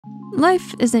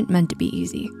Life isn't meant to be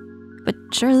easy, but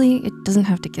surely it doesn't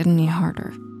have to get any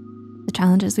harder. The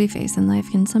challenges we face in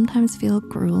life can sometimes feel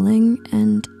grueling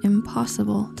and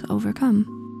impossible to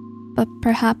overcome, but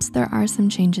perhaps there are some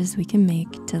changes we can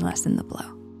make to lessen the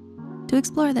blow. To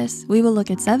explore this, we will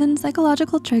look at 7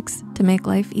 psychological tricks to make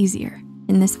life easier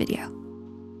in this video.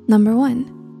 Number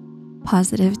 1,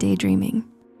 positive daydreaming.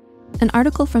 An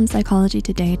article from Psychology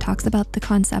Today talks about the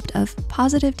concept of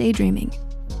positive daydreaming.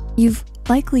 You've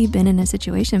likely been in a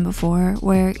situation before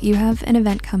where you have an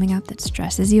event coming up that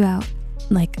stresses you out,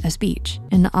 like a speech,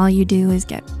 and all you do is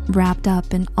get wrapped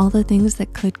up in all the things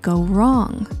that could go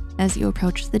wrong as you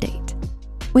approach the date.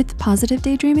 With positive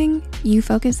daydreaming, you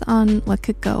focus on what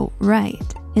could go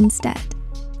right instead,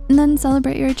 and then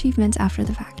celebrate your achievements after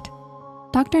the fact.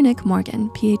 Dr. Nick Morgan,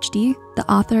 PhD, the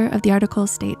author of the article,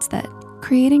 states that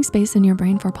creating space in your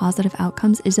brain for positive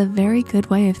outcomes is a very good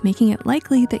way of making it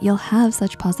likely that you'll have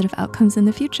such positive outcomes in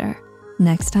the future.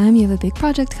 Next time you have a big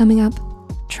project coming up,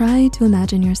 try to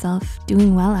imagine yourself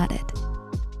doing well at it.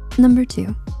 Number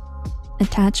 2,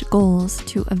 attach goals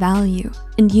to a value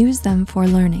and use them for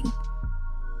learning.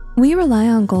 We rely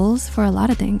on goals for a lot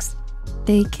of things.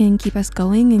 They can keep us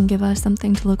going and give us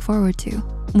something to look forward to,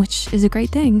 which is a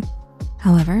great thing.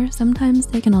 However, sometimes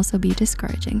they can also be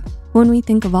discouraging when we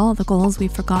think of all the goals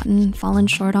we've forgotten, fallen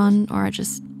short on, or are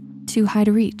just too high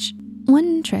to reach.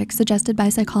 One trick suggested by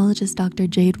psychologist Dr.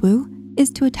 Jade Wu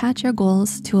is to attach your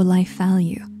goals to a life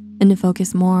value and to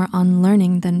focus more on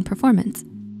learning than performance.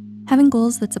 Having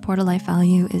goals that support a life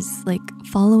value is like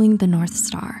following the North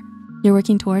Star. You're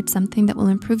working towards something that will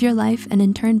improve your life and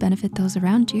in turn benefit those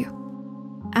around you.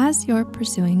 As you're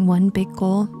pursuing one big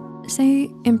goal, say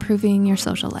improving your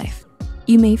social life,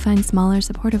 you may find smaller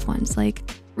supportive ones like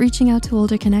reaching out to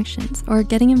older connections or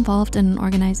getting involved in an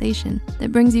organization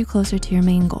that brings you closer to your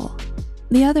main goal.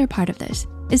 The other part of this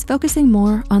is focusing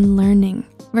more on learning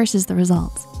versus the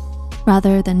results.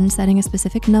 Rather than setting a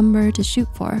specific number to shoot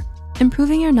for,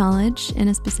 improving your knowledge in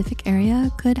a specific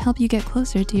area could help you get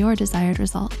closer to your desired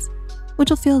results,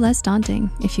 which will feel less daunting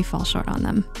if you fall short on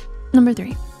them. Number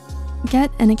 3,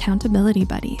 get an accountability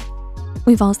buddy.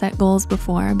 We've all set goals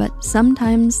before, but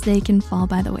sometimes they can fall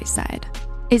by the wayside.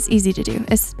 It's easy to do,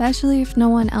 especially if no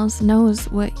one else knows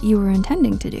what you were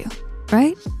intending to do,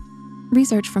 right?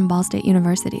 Research from Ball State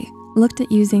University looked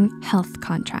at using health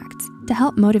contracts to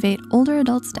help motivate older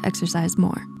adults to exercise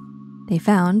more. They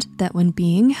found that when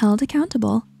being held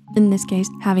accountable, in this case,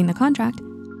 having the contract,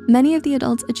 many of the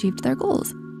adults achieved their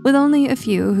goals, with only a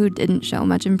few who didn't show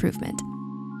much improvement.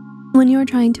 When you're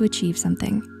trying to achieve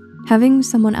something, having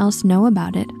someone else know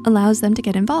about it allows them to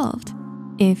get involved.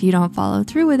 If you don't follow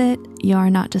through with it,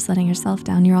 you're not just letting yourself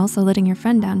down, you're also letting your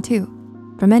friend down too.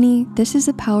 For many, this is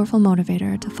a powerful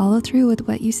motivator to follow through with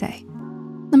what you say.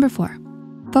 Number 4,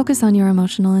 focus on your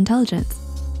emotional intelligence.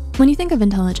 When you think of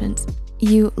intelligence,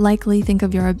 you likely think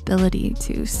of your ability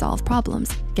to solve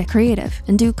problems, get creative,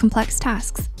 and do complex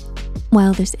tasks.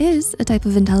 While this is a type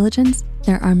of intelligence,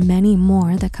 there are many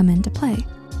more that come into play.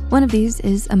 One of these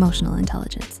is emotional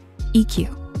intelligence,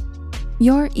 EQ.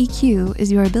 Your EQ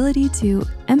is your ability to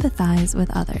empathize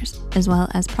with others, as well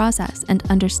as process and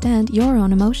understand your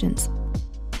own emotions.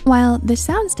 While this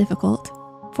sounds difficult,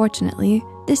 fortunately,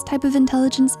 this type of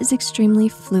intelligence is extremely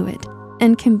fluid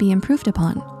and can be improved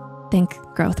upon. Think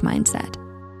growth mindset.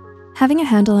 Having a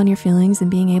handle on your feelings and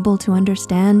being able to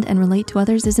understand and relate to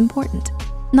others is important.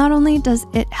 Not only does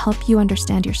it help you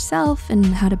understand yourself and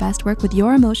how to best work with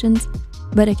your emotions,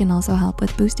 but it can also help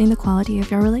with boosting the quality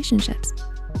of your relationships.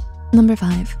 Number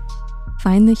 5,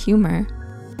 find the humor.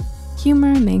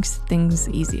 Humor makes things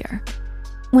easier.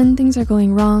 When things are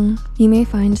going wrong, you may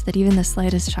find that even the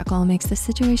slightest chuckle makes the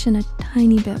situation a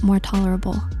tiny bit more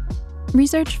tolerable.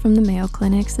 Research from the Mayo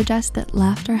Clinic suggests that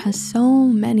laughter has so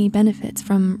many benefits,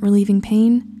 from relieving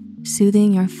pain,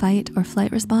 soothing your fight or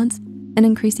flight response, and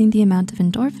increasing the amount of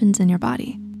endorphins in your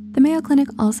body. The Mayo Clinic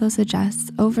also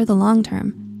suggests over the long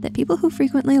term that people who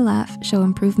frequently laugh show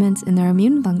improvements in their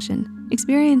immune function,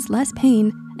 experience less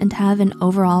pain, and have an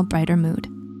overall brighter mood.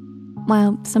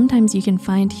 While sometimes you can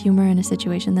find humor in a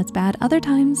situation that's bad, other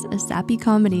times a sappy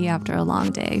comedy after a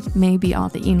long day may be all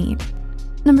that you need.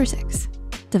 Number 6,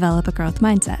 develop a growth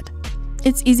mindset.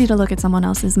 It's easy to look at someone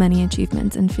else's many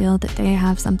achievements and feel that they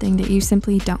have something that you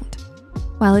simply don't.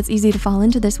 While it's easy to fall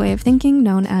into this way of thinking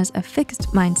known as a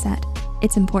fixed mindset,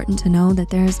 it's important to know that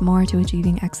there's more to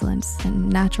achieving excellence than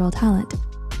natural talent.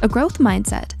 A growth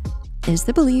mindset is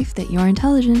the belief that your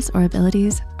intelligence or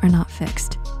abilities are not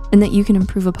fixed and that you can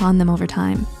improve upon them over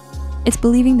time. It's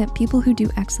believing that people who do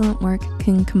excellent work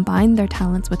can combine their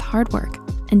talents with hard work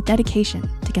and dedication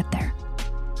to get there.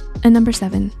 And number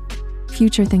 7,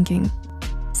 future thinking.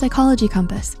 Psychology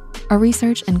Compass, a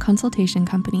research and consultation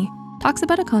company, talks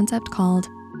about a concept called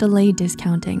delay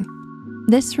discounting.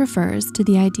 This refers to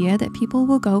the idea that people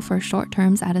will go for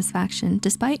short-term satisfaction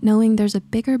despite knowing there's a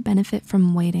bigger benefit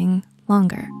from waiting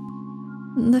longer.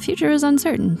 The future is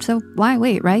uncertain, so why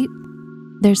wait, right?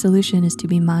 Their solution is to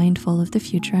be mindful of the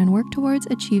future and work towards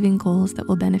achieving goals that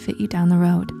will benefit you down the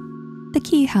road. The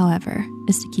key, however,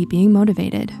 is to keep being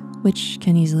motivated, which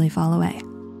can easily fall away.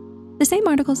 The same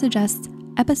article suggests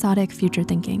episodic future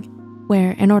thinking,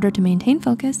 where in order to maintain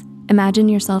focus, imagine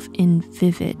yourself in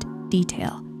vivid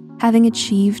detail, having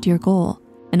achieved your goal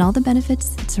and all the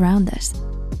benefits that surround this.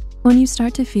 When you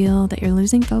start to feel that you're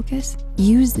losing focus,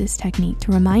 use this technique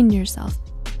to remind yourself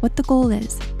what the goal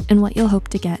is and what you'll hope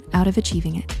to get out of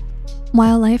achieving it.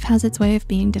 While life has its way of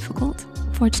being difficult,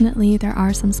 fortunately, there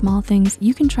are some small things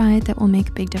you can try that will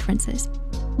make big differences.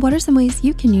 What are some ways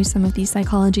you can use some of these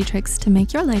psychology tricks to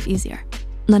make your life easier?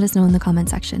 Let us know in the comment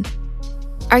section.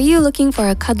 Are you looking for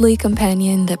a cuddly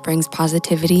companion that brings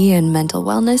positivity and mental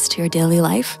wellness to your daily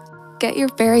life? Get your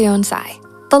very own Psy.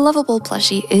 The lovable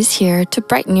plushie is here to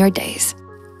brighten your days.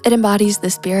 It embodies the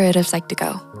spirit of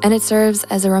Psych2Go, and it serves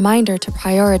as a reminder to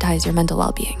prioritize your mental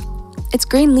well-being. Its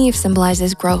green leaf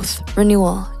symbolizes growth,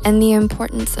 renewal, and the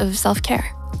importance of self-care.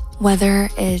 Whether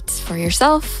it's for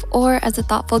yourself or as a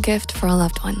thoughtful gift for a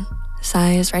loved one,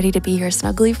 Psy is ready to be your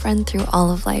snuggly friend through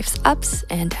all of life's ups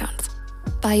and downs.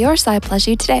 Buy your Psy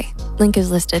plushie today. Link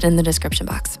is listed in the description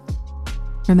box.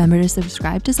 Remember to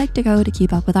subscribe to Psych2Go to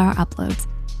keep up with our uploads.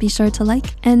 Be sure to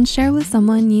like and share with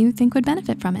someone you think would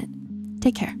benefit from it.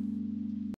 Take care.